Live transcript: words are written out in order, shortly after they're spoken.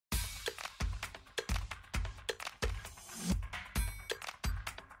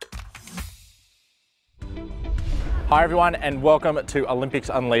Hi everyone and welcome to Olympics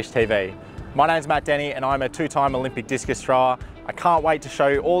Unleashed TV. My name's Matt Denny and I'm a two-time Olympic discus thrower. I can't wait to show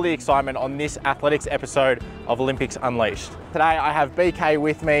you all the excitement on this athletics episode of Olympics Unleashed. Today I have BK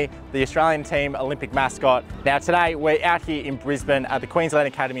with me, the Australian team Olympic mascot. Now today we're out here in Brisbane at the Queensland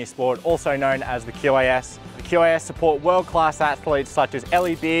Academy of Sport, also known as the QAS. The QAS support world-class athletes such as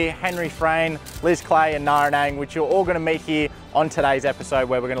Ellie Beer, Henry Frayne, Liz Clay and Naa Anang, which you're all going to meet here on today's episode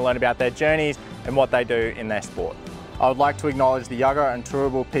where we're going to learn about their journeys and what they do in their sport. I would like to acknowledge the Yagara and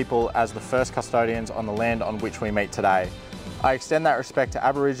Turrbal people as the first custodians on the land on which we meet today. I extend that respect to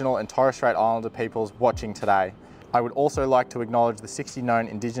Aboriginal and Torres Strait Islander peoples watching today. I would also like to acknowledge the 60 known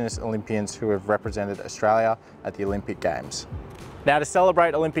Indigenous Olympians who have represented Australia at the Olympic Games. Now to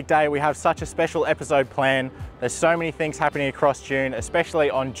celebrate Olympic Day, we have such a special episode planned. There's so many things happening across June, especially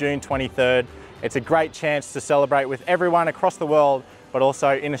on June 23rd. It's a great chance to celebrate with everyone across the world, but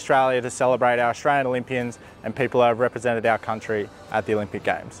also in Australia to celebrate our Australian Olympians and people who have represented our country at the Olympic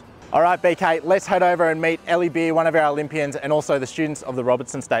Games. All right, BK, let's head over and meet Ellie Beer, one of our Olympians, and also the students of the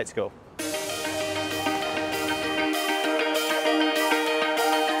Robertson State School.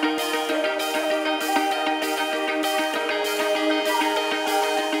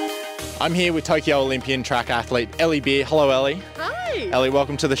 I'm here with Tokyo Olympian track athlete Ellie Beer. Hello, Ellie. Hi. Ellie,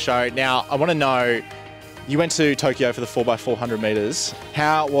 welcome to the show. Now, I want to know, you went to Tokyo for the 4x400 metres.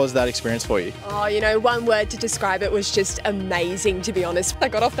 How was that experience for you? Oh, you know, one word to describe it was just amazing, to be honest. I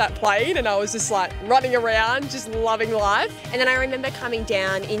got off that plane and I was just like running around, just loving life. And then I remember coming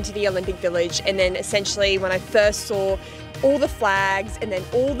down into the Olympic Village, and then essentially when I first saw all the flags and then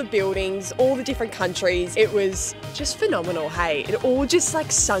all the buildings, all the different countries, it was just phenomenal, hey. It all just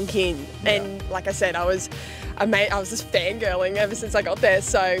like sunk in. Yeah. And like I said, I was just fangirling ever since I got there,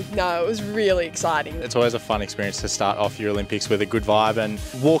 so no, it was really exciting. It's always a fun experience to start off your Olympics with a good vibe, and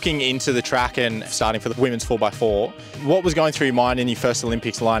walking into the track and starting for the women's 4x4, what was going through your mind in your first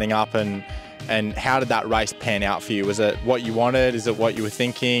Olympics lining up, and how did that race pan out for you? Was it what you wanted? Is it what you were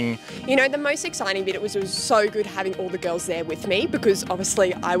thinking? You know, the most exciting bit, it was so good having all the girls there with me, because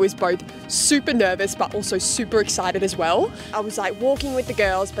obviously I was both super nervous but also super excited as well. I was like walking with the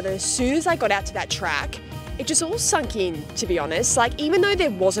girls, but as soon as I got out to that track, it just all sunk in, to be honest. Like, even though there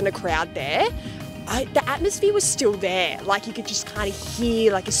wasn't a crowd there, the atmosphere was still there. Like, you could just kind of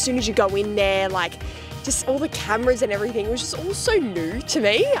hear, like, as soon as you go in there, like, just all the cameras and everything. It was just all so new to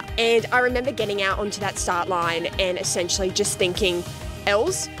me. And I remember getting out onto that start line and essentially just thinking,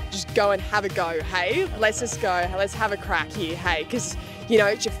 Els, just go and have a go, hey? Let's just go, let's have a crack here, hey? Because, you know,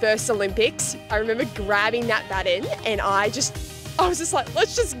 it's your first Olympics. I remember grabbing that baton and I was just like,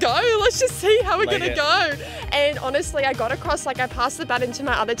 let's just go. Let's just see how we're gonna go. And honestly, I got across, like I passed the baton to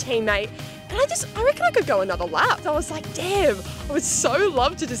my other teammate, and I reckon I could go another lap. I was like, damn, I would so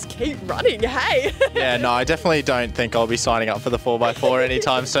love to just keep running, hey. Yeah, no, I definitely don't think I'll be signing up for the 4x4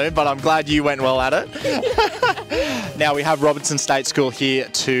 anytime soon, but I'm glad you went well at it. Now we have Robertson State School here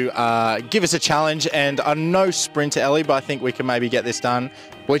to give us a challenge, and I'm no sprinter, Ellie, but I think we can maybe get this done.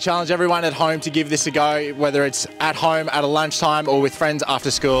 We challenge everyone at home to give this a go, whether it's at home at a lunchtime or with friends after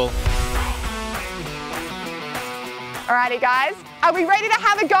school. Alrighty guys, are we ready to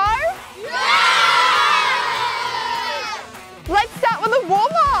have a go? Yeah! Let's start with a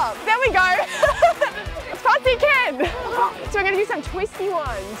warm-up. There we go. As fast as you can. So we're going to do some twisty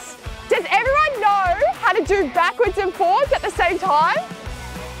ones. Does everyone know how to do backwards and forwards at the same time?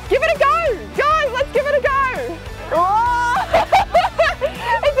 Give it a go. Guys, let's give it a go. Oh!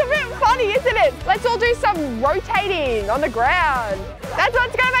 It's a bit funny, isn't it? Let's all do some rotating on the ground. That's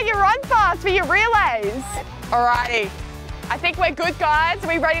what's going to make you run fast for your relays. Alrighty, I think we're good, guys. Are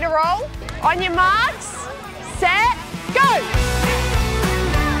we ready to roll? On your marks, set, go!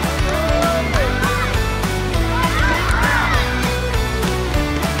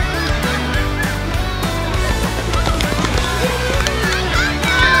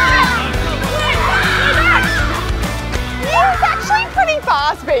 It's actually pretty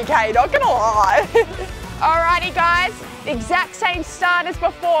fast, BK, not gonna lie. Alrighty, guys, the exact same start as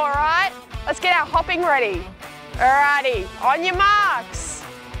before, alright? Let's get our hopping ready. Alrighty, on your marks,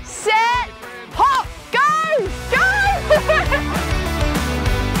 set, hop, go, go!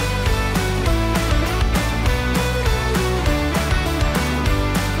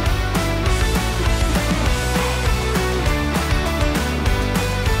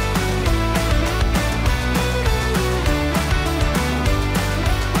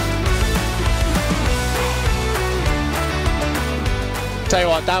 Tell you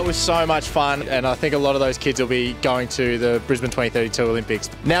what, that was so much fun, and I think a lot of those kids will be going to the Brisbane 2032 Olympics.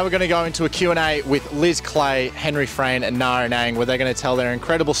 Now we're going to go into a Q&A with Liz Clay, Henry Frayne and Naa Anang, where they're going to tell their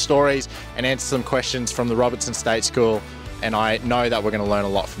incredible stories and answer some questions from the Robertson State School, and I know that we're going to learn a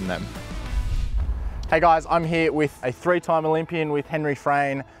lot from them. Hey guys, I'm here with a 3-time Olympian with Henry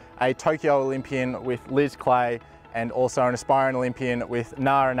Frayne, a Tokyo Olympian with Liz Clay, and also an aspiring Olympian with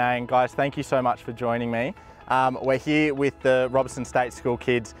Naa Anang. Guys, thank you so much for joining me. We're here with the Robertson State School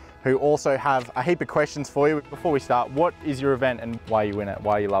kids who also have a heap of questions for you. Before we start, what is your event and why are you in it?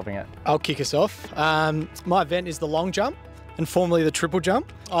 Why are you loving it? I'll kick us off. My event is the long jump, and formerly the triple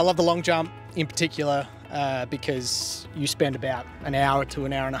jump. I love the long jump in particular because you spend about an hour to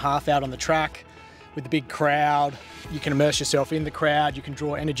an hour and a half out on the track with the big crowd. You can immerse yourself in the crowd, you can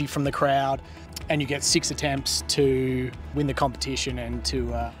draw energy from the crowd, and you get 6 attempts to win the competition and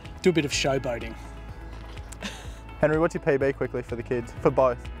to do a bit of showboating. Henry, what's your PB quickly for the kids, for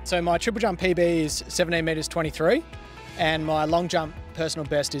both? So my triple jump PB is 17 metres 23, and my long jump personal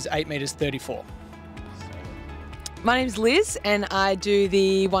best is 8 metres 34. My name's Liz and I do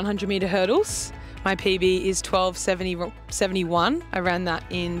the 100 metre hurdles. My PB is 12:71. I ran that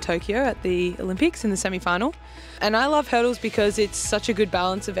in Tokyo at the Olympics in the semi-final. And I love hurdles because it's such a good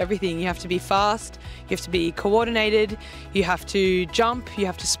balance of everything. You have to be fast, you have to be coordinated, you have to jump, you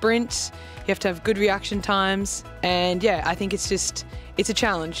have to sprint, you have to have good reaction times. And yeah, I think it's a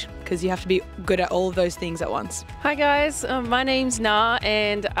challenge because you have to be good at all of those things at once. Hi guys, my name's Naa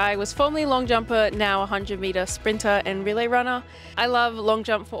and I was formerly long jumper, now 100 metre sprinter and relay runner. I love long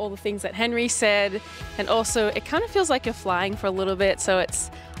jump for all the things that Henry said, and also it kind of feels like you're flying for a little bit, so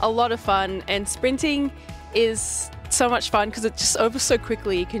it's a lot of fun. And sprinting is so much fun because it's just over so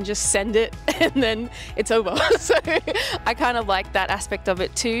quickly. You can just send it and then it's over. So I kind of like that aspect of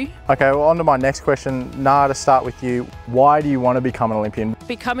it too. Okay, well, on to my next question. Naa, to start with you, why do you want to become an Olympian?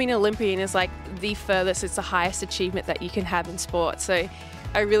 Becoming an Olympian is like the furthest, it's the highest achievement that you can have in sport. So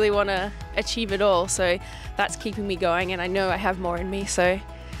I really want to achieve it all. So that's keeping me going, and I know I have more in me. So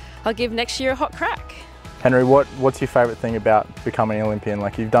I'll give next year a hot crack. Henry, what's your favourite thing about becoming an Olympian?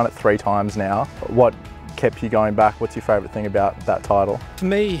 Like, you've done it 3 times now. What kept you going back? What's your favourite thing about that title? For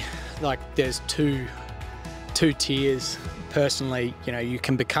me, like, there's two tiers. Personally, you know, you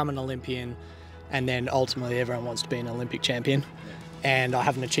can become an Olympian and then ultimately everyone wants to be an Olympic champion. And I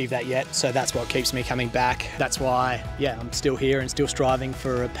haven't achieved that yet, so that's what keeps me coming back. That's why, yeah, I'm still here and still striving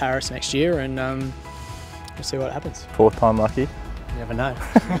for Paris next year, and we'll see what happens. 4th time lucky? You never know.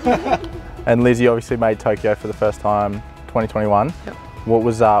 And Liz, you obviously made Tokyo for the first time, 2021. Yep. What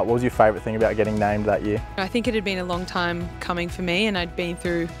was your favourite thing about getting named that year? I think it had been a long time coming for me, and I'd been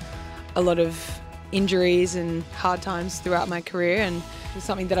through a lot of injuries and hard times throughout my career, and it was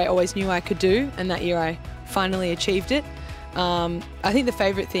something that I always knew I could do, and that year I finally achieved it. I think the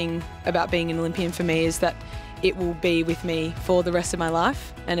favourite thing about being an Olympian for me is that it will be with me for the rest of my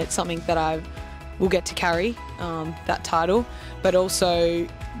life, and it's something that I will get to carry, that title, but also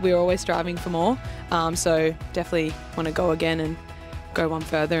we're always striving for more, so definitely want to go again and go one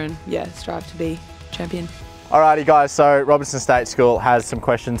further and yeah, strive to be champion. Alrighty guys, so Robertson State School has some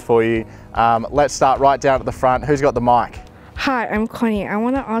questions for you. Let's start right down at the front. Who's got the mic? Hi, I'm Connie. I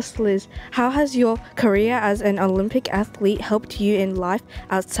want to ask Liz, how has your career as an Olympic athlete helped you in life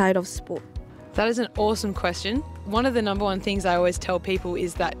outside of sport? That is an awesome question. One of the #1 things I always tell people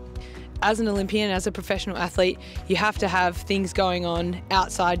is that as an Olympian, as a professional athlete, you have to have things going on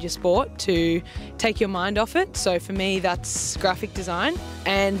outside your sport to take your mind off it. So for me, that's graphic design.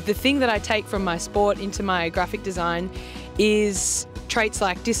 And the thing that I take from my sport into my graphic design is traits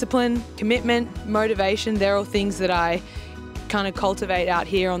like discipline, commitment, motivation. They're all things that I kind of cultivate out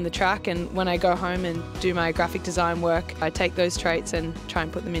here on the track, and when I go home and do my graphic design work, I take those traits and try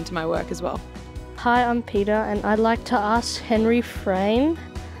and put them into my work as well. Hi, I'm Peter and I'd like to ask Henry Frayne.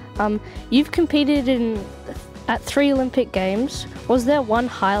 You've competed at 3 Olympic Games. Was there one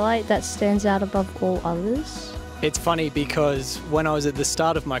highlight that stands out above all others? It's funny because when I was at the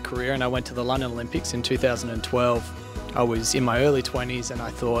start of my career and I went to the London Olympics in 2012, I was in my early 20s and I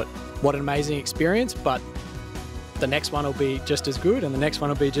thought, what an amazing experience, but the next one will be just as good and the next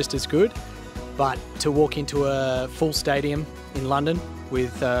one will be just as good. But to walk into a full stadium in London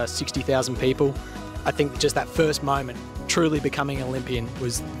with 60,000 people, I think just that first moment, truly becoming an Olympian,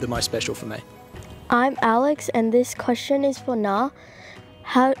 was the most special for me. I'm Alex and this question is for Naa.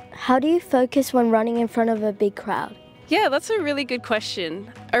 How do you focus when running in front of a big crowd? Yeah, that's a really good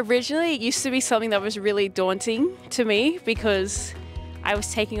question. Originally, it used to be something that was really daunting to me because I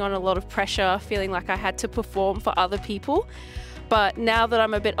was taking on a lot of pressure, feeling like I had to perform for other people. But now that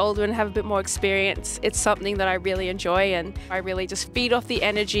I'm a bit older and have a bit more experience, it's something that I really enjoy, and I really just feed off the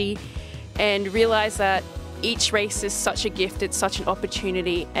energy and realize that each race is such a gift, it's such an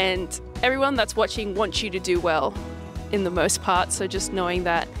opportunity, and everyone that's watching wants you to do well in the most part. So just knowing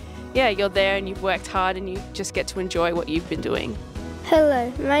that, yeah, you're there and you've worked hard and you just get to enjoy what you've been doing.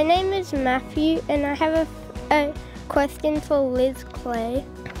 Hello, my name is Matthew and I have a question for Liz Clay.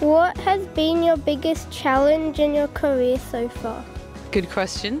 What has been your biggest challenge in your career so far? Good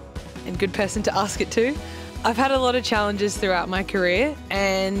question, and good person to ask it to. I've had a lot of challenges throughout my career,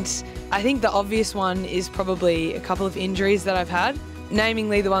 and I think the obvious one is probably a couple of injuries that I've had,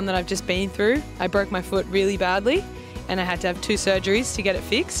 namely the one that I've just been through. I broke my foot really badly and I had to have 2 surgeries to get it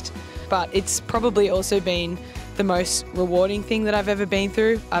fixed. But it's probably also been the most rewarding thing that I've ever been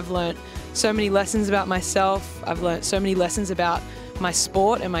through. I've learnt so many lessons about myself. I've learnt so many lessons about my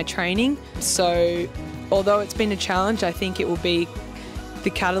sport and my training. So although it's been a challenge, I think it will be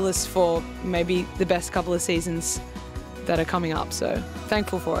the catalyst for maybe the best couple of seasons that are coming up. So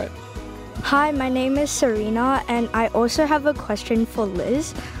thankful for it. Hi, my name is Serena and I also have a question for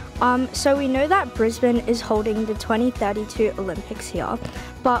Liz. So we know that Brisbane is holding the 2032 Olympics here,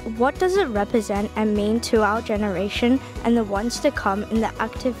 but what does it represent and mean to our generation and the ones to come in the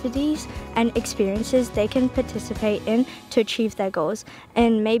activities and experiences they can participate in to achieve their goals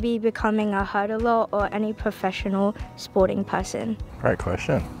and maybe becoming a hurdler or any professional sporting person? Great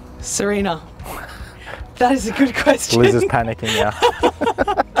question. Serena, that is a good question. Liz is panicking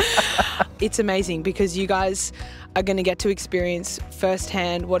now. It's amazing because you guys are going to get to experience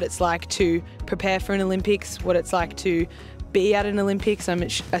firsthand what it's like to prepare for an Olympics, what it's like to be at an Olympics. I'm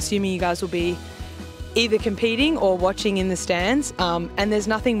assuming you guys will be either competing or watching in the stands, and there's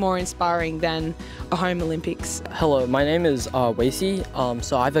nothing more inspiring than a home Olympics. Hello, my name is Wacy.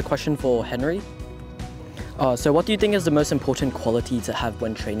 So I have a question for Henry. So what do you think is the most important quality to have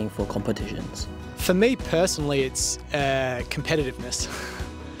when training for competitions? For me personally, it's competitiveness.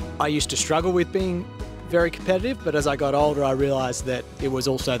 I used to struggle with being very competitive, but as I got older, I realised that it was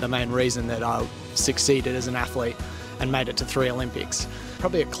also the main reason that I succeeded as an athlete and made it to 3 Olympics.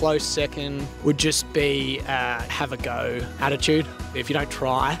 Probably a close second would just be have a go attitude. If you don't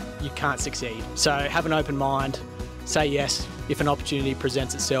try, you can't succeed. So have an open mind, say yes if an opportunity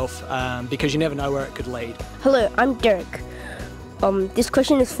presents itself, because you never know where it could lead. Hello, I'm Derek. This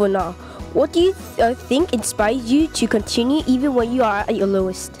question is for Naa. What do you think inspires you to continue even when you are at your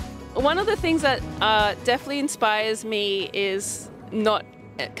lowest? One of the things that definitely inspires me is not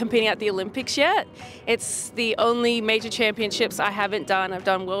competing at the Olympics yet. It's the only major championships I haven't done. I've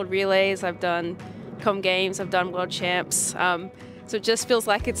done World Relays, I've done Com Games, I've done World Champs. So it just feels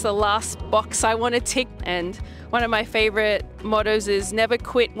like it's the last box I want to tick. And one of my favorite mottos is never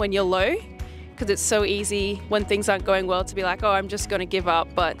quit when you're low, because it's so easy when things aren't going well to be like, oh, I'm just going to give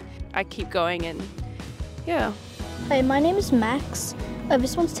up. But I keep going, and yeah. Hi, my name is Max.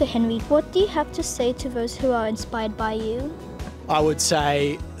 This one's to Henry. What do you have to say to those who are inspired by you? I would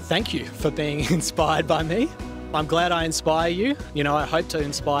say thank you for being inspired by me. I'm glad I inspire you. You know, I hope to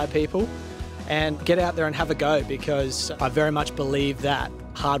inspire people, and get out there and have a go, because I very much believe that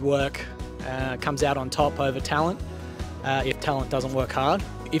hard work comes out on top over talent, if talent doesn't work hard.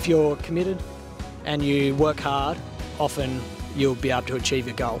 If you're committed and you work hard, often you'll be able to achieve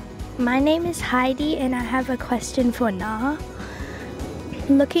your goal. My name is Heidi and I have a question for Naa.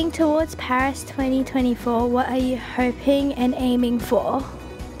 Looking towards Paris 2024, what are you hoping and aiming for?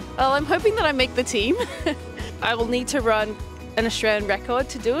 Well, I'm hoping that I make the team. I will need to run an Australian record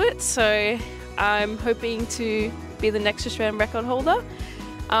to do it, so I'm hoping to be the next Australian record holder.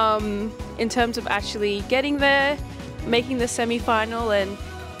 In terms of actually getting there, making the semi-final, and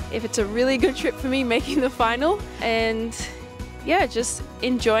if it's a really good trip for me, making the final, and yeah, just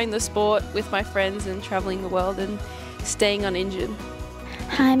enjoying the sport with my friends and traveling the world and staying uninjured.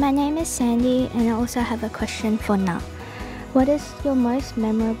 Hi, my name is Sandy and I also have a question for Naa. What is your most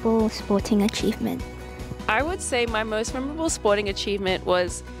memorable sporting achievement? I would say my most memorable sporting achievement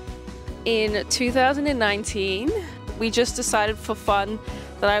was in 2019. We just decided for fun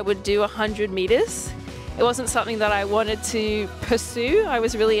that I would do 100 meters. It wasn't something that I wanted to pursue. I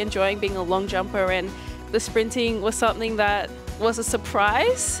was really enjoying being a long jumper, and the sprinting was something that was a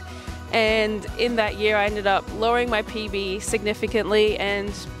surprise. And in that year I ended up lowering my PB significantly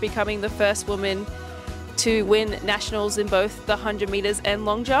and becoming the first woman to win nationals in both the 100 meters and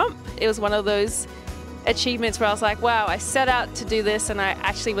long jump. It was one of those achievements where I was like, wow, I set out to do this and I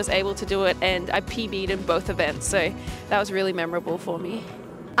actually was able to do it, and I PB'd in both events. So that was really memorable for me.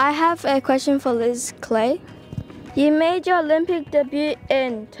 I have a question for Liz Clay. You made your Olympic debut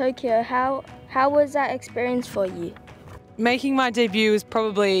in Tokyo. How was that experience for you? Making my debut was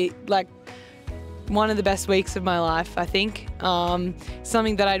probably like one of the best weeks of my life, I think.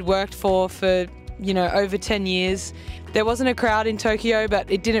 Something that I'd worked for, you know, over 10 years. There wasn't a crowd in Tokyo, but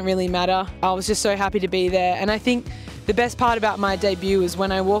it didn't really matter. I was just so happy to be there. And I think the best part about my debut was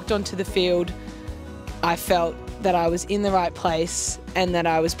when I walked onto the field, I felt that I was in the right place and that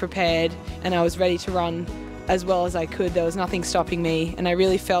I was prepared and I was ready to run as well as I could. There was nothing stopping me and I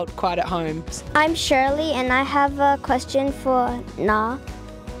really felt quite at home. I'm Shirley and I have a question for Naa.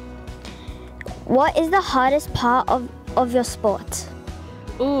 What is the hardest part of your sport?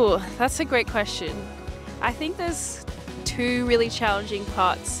 Ooh, that's a great question. I think there's two really challenging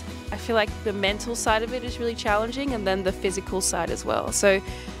parts. I feel like the mental side of it is really challenging and then the physical side as well. So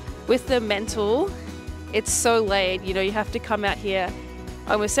with the mental, it's so laid, you know, you have to come out here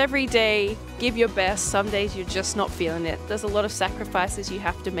almost every day, give your best. Some days you're just not feeling it. There's a lot of sacrifices you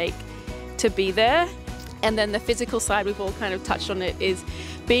have to make to be there. And then the physical side, we've all kind of touched on it, is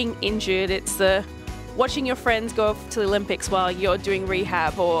being injured. It's the watching your friends go off to the Olympics while you're doing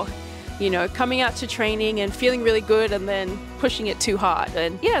rehab, or, you know, coming out to training and feeling really good and then pushing it too hard.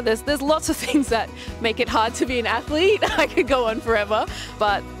 And yeah, there's lots of things that make it hard to be an athlete. I could go on forever,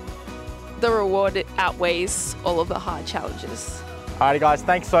 but the reward outweighs all of the hard challenges. Alrighty guys,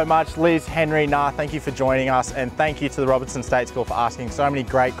 thanks so much. Liz, Henry, Naa, thank you for joining us, and thank you to the Robertson State School for asking so many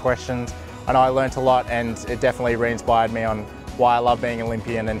great questions. I know I learnt a lot and it definitely re-inspired me on why I love being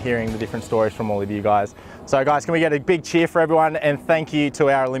Olympian and hearing the different stories from all of you guys. So guys, can we get a big cheer for everyone, and thank you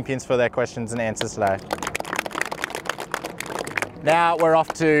to our Olympians for their questions and answers today. Now we're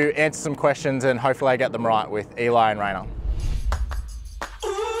off to answer some questions and hopefully I get them right with Eli and Raina.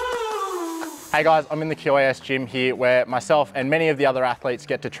 Hey guys, I'm in the QAS gym here where myself and many of the other athletes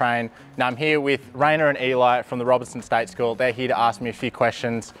get to train. Now I'm here with Raina and Eli from the Robertson State School. They're here to ask me a few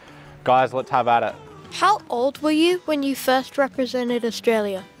questions. Guys, let's have at it. How old were you when you first represented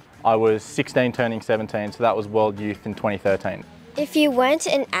Australia? I was 16 turning 17, so that was World Youth in 2013. If you weren't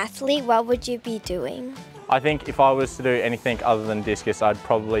an athlete, what would you be doing? I think if I was to do anything other than discus, I'd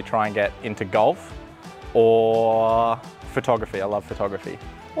probably try and get into golf or photography. I love photography.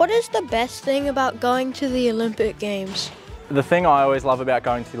 What is the best thing about going to the Olympic Games? The thing I always love about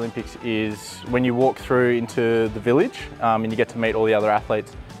going to the Olympics is when you walk through into the village and you get to meet all the other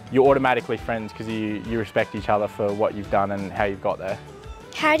athletes, you're automatically friends because you respect each other for what you've done and how you've got there.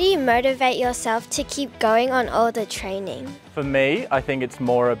 How do you motivate yourself to keep going on all the training? For me, I think it's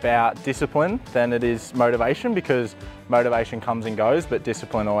more about discipline than it is motivation, because motivation comes and goes, but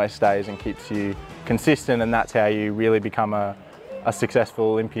discipline always stays and keeps you consistent, and that's how you really become a successful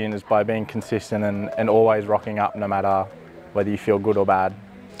Olympian, is by being consistent and always rocking up no matter whether you feel good or bad.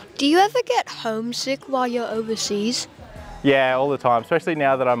 Do you ever get homesick while you're overseas? Yeah, all the time, especially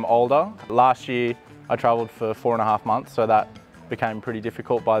now that I'm older. Last year I travelled for 4.5 months, so that became pretty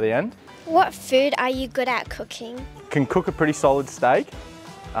difficult by the end. What food are you good at cooking? Can cook a pretty solid steak,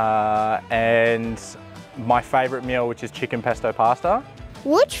 and my favourite meal, which is chicken pesto pasta.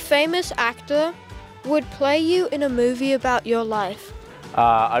 Which famous actor would play you in a movie about your life?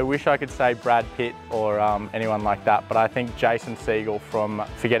 I wish I could say Brad Pitt or anyone like that, but I think Jason Segel from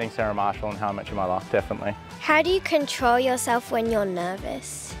Forgetting Sarah Marshall and How I Met Your Mother, definitely. How do you control yourself when you're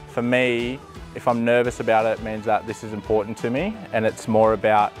nervous? For me, if I'm nervous about it, it means that this is important to me, and it's more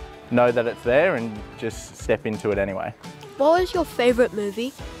about know that it's there and just step into it anyway. What was your favourite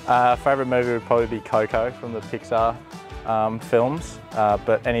movie? Favourite movie would probably be Coco from the Pixar films,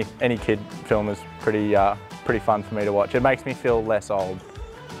 but any kid film is pretty fun for me to watch. It makes me feel less old.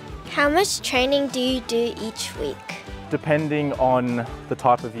 How much training do you do each week? Depending on the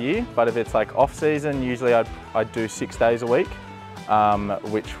type of year, but if it's like off season, usually I'd do 6 days a week,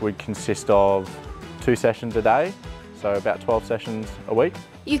 which would consist of 2 sessions a day, so about 12 sessions a week.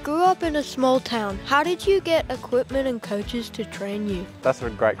 You grew up in a small town. How did you get equipment and coaches to train you? That's a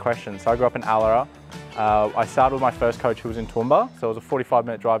great question. So I grew up in Allara. I started with my first coach who was in Toowoomba, so it was a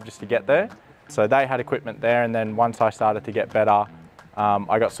 45-minute drive just to get there. So they had equipment there, and then once I started to get better,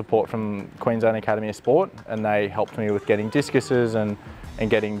 I got support from Queensland Academy of Sport, and they helped me with getting discuses and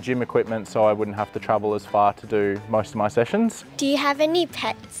getting gym equipment so I wouldn't have to travel as far to do most of my sessions. Do you have any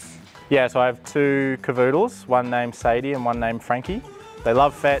pets? Yeah, so I have 2 cavoodles, one named Sadie and one named Frankie. They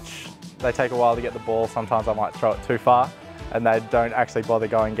love fetch, they take a while to get the ball, sometimes I might throw it too far and they don't actually bother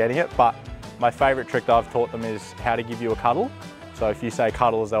going getting it, but my favourite trick that I've taught them is how to give you a cuddle. So if you say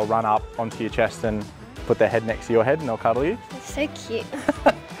cuddles, they'll run up onto your chest and put their head next to your head and they'll cuddle you. That's so cute.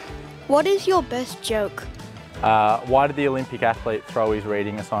 What is your best joke? Why did the Olympic athlete throw his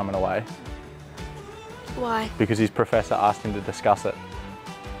reading assignment away? Why? Because his professor asked him to discuss it.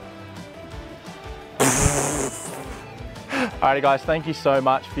 Alrighty guys, thank you so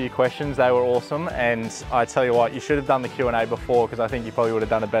much for your questions. They were awesome, and I tell you what, you should have done the Q&A before, because I think you probably would have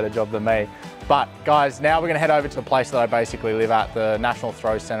done a better job than me. But guys, now we're going to head over to the place that I basically live at, the National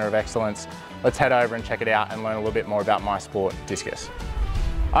Throw Centre of Excellence. Let's head over and check it out and learn a little bit more about my sport, discus.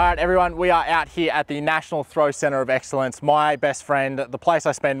 All right, everyone, we are out here at the National Throw Centre of Excellence, my best friend, the place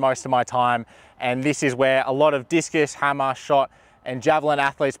I spend most of my time, and this is where a lot of discus, hammer, shot, and javelin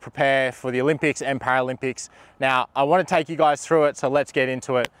athletes prepare for the Olympics and Paralympics. Now, I want to take you guys through it, so let's get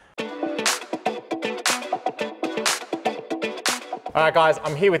into it. All right, guys,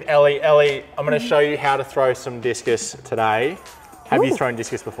 I'm here with Ellie. Ellie, I'm going to show you how to throw some discus today. Have you thrown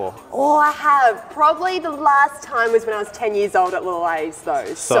discus before? Oh, I have. Probably the last time was when I was 10 years old at Little A's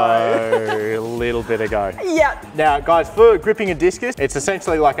though. So a little bit ago. Yep. Now guys, for gripping a discus, it's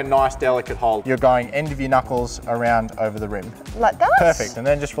essentially like a nice delicate hold. You're going end of your knuckles around over the rim. Like that? Perfect, and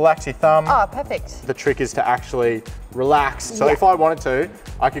then just relax your thumb. Oh, perfect. The trick is to actually relax. So if I wanted to,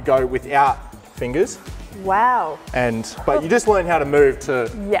 I could go without fingers. Wow. But you just learn how to move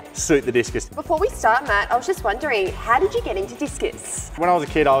to suit the discus. Before we start, Matt, I was just wondering, how did you get into discus? When I was a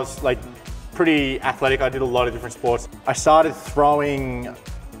kid, I was like pretty athletic. I did a lot of different sports. I started throwing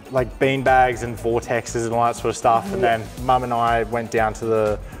like bean bags and vortexes and all that sort of stuff. And then Mum and I went down to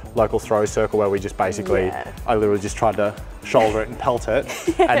the local throw circle where we just basically, I literally just tried to shoulder it and pelt it.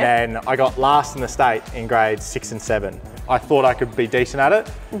 And then I got last in the state in grades 6 and 7. I thought I could be decent at it.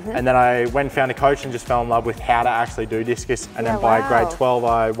 And then I went and found a coach and just fell in love with how to actually do discus. And then by grade 12,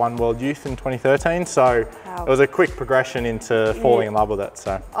 I won World Youth in 2013. So it was a quick progression into falling in love with it.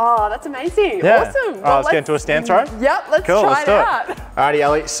 So. Oh, that's amazing. Yeah. Awesome. All right, let's get into a stand throw. Yep, let's try it out. Alrighty,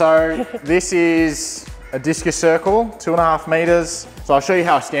 Ellie. So this is a discus circle, 2.5 meters. So I'll show you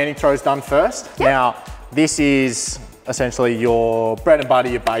how a standing throw is done first. Now, this is essentially your bread and butter,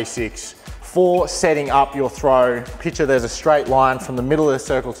 your basics. For setting up your throw, picture there's a straight line from the middle of the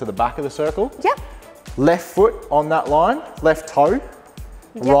circle to the back of the circle. Yep. Left foot on that line, left toe,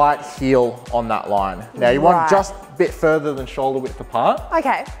 right heel on that line. Now you want just a bit further than shoulder width apart.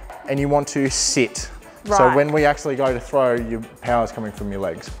 Okay. And you want to sit. So when we actually go to throw, your power's coming from your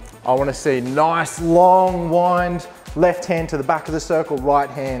legs. I want to see nice long wind, left hand to the back of the circle, right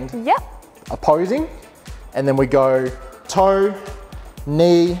hand opposing. And then we go toe,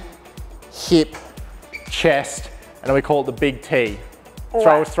 knee, hip, chest, and then we call it the big T.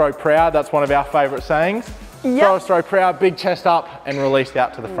 Throw us, throw proud, that's one of our favourite sayings. Throw us, throw proud, big chest up and released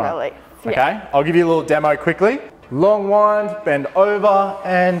out to the front. Okay, I'll give you a little demo quickly. Long wind, bend over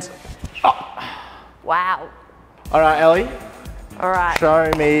and up. Wow. All right, Ellie. All right.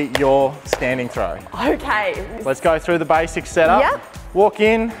 Show me your standing throw. Okay. Let's go through the basic setup. Yep. Walk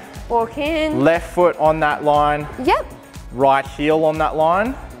in. Walk in. Left foot on that line. Yep. Right heel on that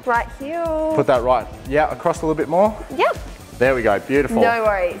line. Right heel. Put that right, across a little bit more. Yep. There we go, beautiful. No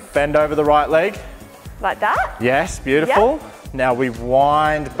worries. Bend over the right leg. Like that? Yes, beautiful. Yep. Now we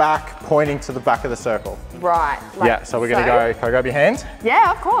wind back, pointing to the back of the circle. Right. Like so we're gonna go, can I grab your hand?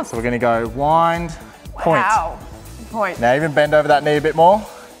 Yeah, of course. So we're gonna go wind, point. Wow. Point. Now even bend over that knee a bit more.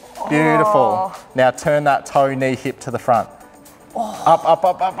 Beautiful. Now turn that toe, knee, hip to the front. Up, up,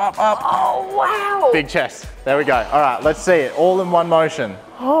 up, up, up, up. Oh, wow. Big chest. There we go. All right, let's see it. All in one motion.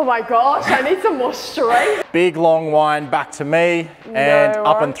 Oh my gosh, I need some more strength. Big long wind back to me and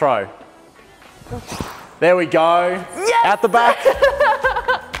up and throw. There we go. Yes! Out the back.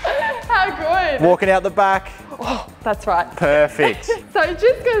 How good. Walking out the back. Oh, that's right. Perfect. So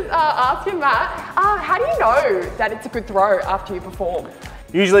just because asking Matt, how do you know that it's a good throw after you perform?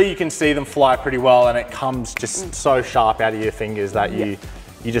 Usually you can see them fly pretty well and it comes just so sharp out of your fingers that you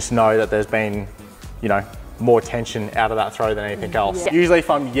just know that there's been, more tension out of that throw than anything else. Usually if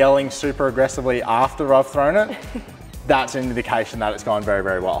I'm yelling super aggressively after I've thrown it, that's an indication that it's gone very,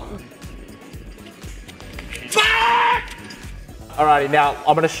 very well. Alrighty, now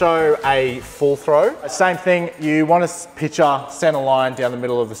I'm going to show a full throw. Same thing, you want to picture center line down the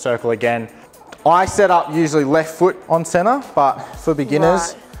middle of the circle again. I set up usually left foot on center, but for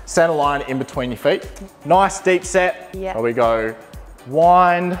beginners, center line in between your feet. Nice deep set, where we go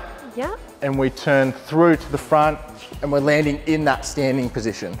wind, and we turn through to the front, and we're landing in that standing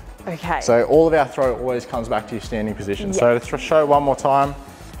position. Okay. So all of our throw always comes back to your standing position. So to show one more time,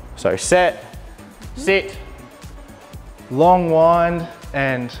 so set, sit, long wind,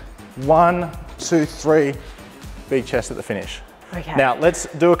 and 1, 2, 3, big chest at the finish. Okay. Now let's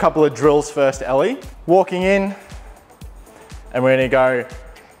do a couple of drills first, Ellie. Walking in, and we're gonna go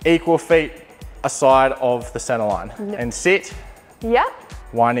equal feet aside of the center line. And sit. Yep.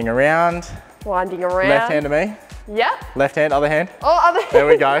 Winding around. Winding around. Left hand to me. Yep. Left hand, other hand. Oh, other hand. There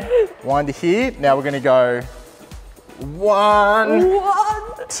we go. Wind to here. Now we're gonna go 1,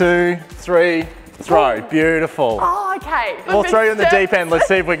 2, 3, throw. Beautiful. Oh, okay. We'll throw you in the deep end. Let's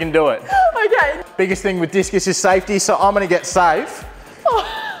see if we can do it. Okay. Biggest thing with discus is safety, so I'm going to get safe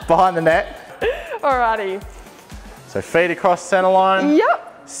behind the net. Alrighty. So feet across centre line.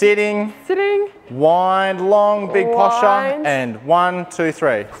 Yep. Sitting. Sitting. Wind, long, big posture. And 1, 2,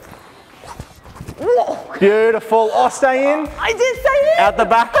 3. Beautiful. Oh, stay in. I did stay in. Out the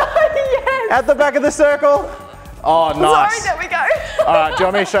back. Yes. Out the back of the circle. Oh, nice. Sorry, there we go. All right, do you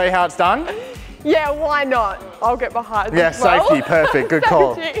want me to show you how it's done? Yeah, why not? I'll get behind. Yeah, as well. safety, perfect, good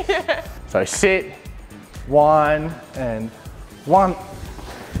call. Safety, yeah. So sit, wind, and 1,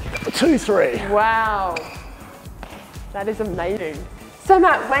 2, 3. Wow. That is amazing. So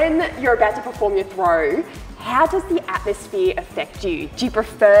Matt, when you're about to perform your throw, how does the atmosphere affect you? Do you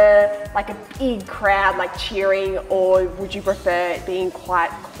prefer like a big crowd like cheering, or would you prefer it being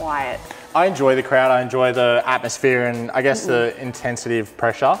quite quiet? I enjoy the crowd, I enjoy the atmosphere and I guess the intensity of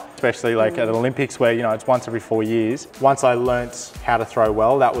pressure, especially like at Olympics where, you know, it's once every 4 years. Once I learnt how to throw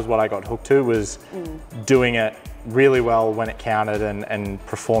well, that was what I got hooked to, was doing it really well when it counted and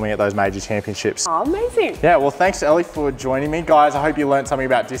performing at those major championships. Oh, amazing. Yeah, well, thanks Ellie for joining me. Guys, I hope you learned something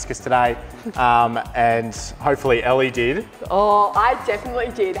about discus today and hopefully Ellie did. Oh, I definitely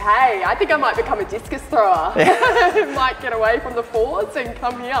did. Hey, I think I might become a discus thrower. Might get away from the forwards and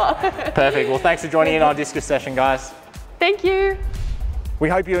come here. Perfect. Well, thanks for joining in our discus session, guys. Thank you. We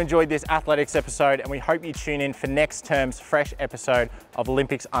hope you enjoyed this athletics episode and we hope you tune in for next term's fresh episode of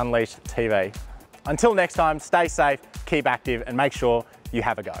Olympics Unleashed TV. Until next time, stay safe, keep active and make sure you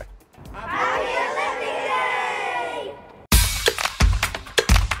have a go.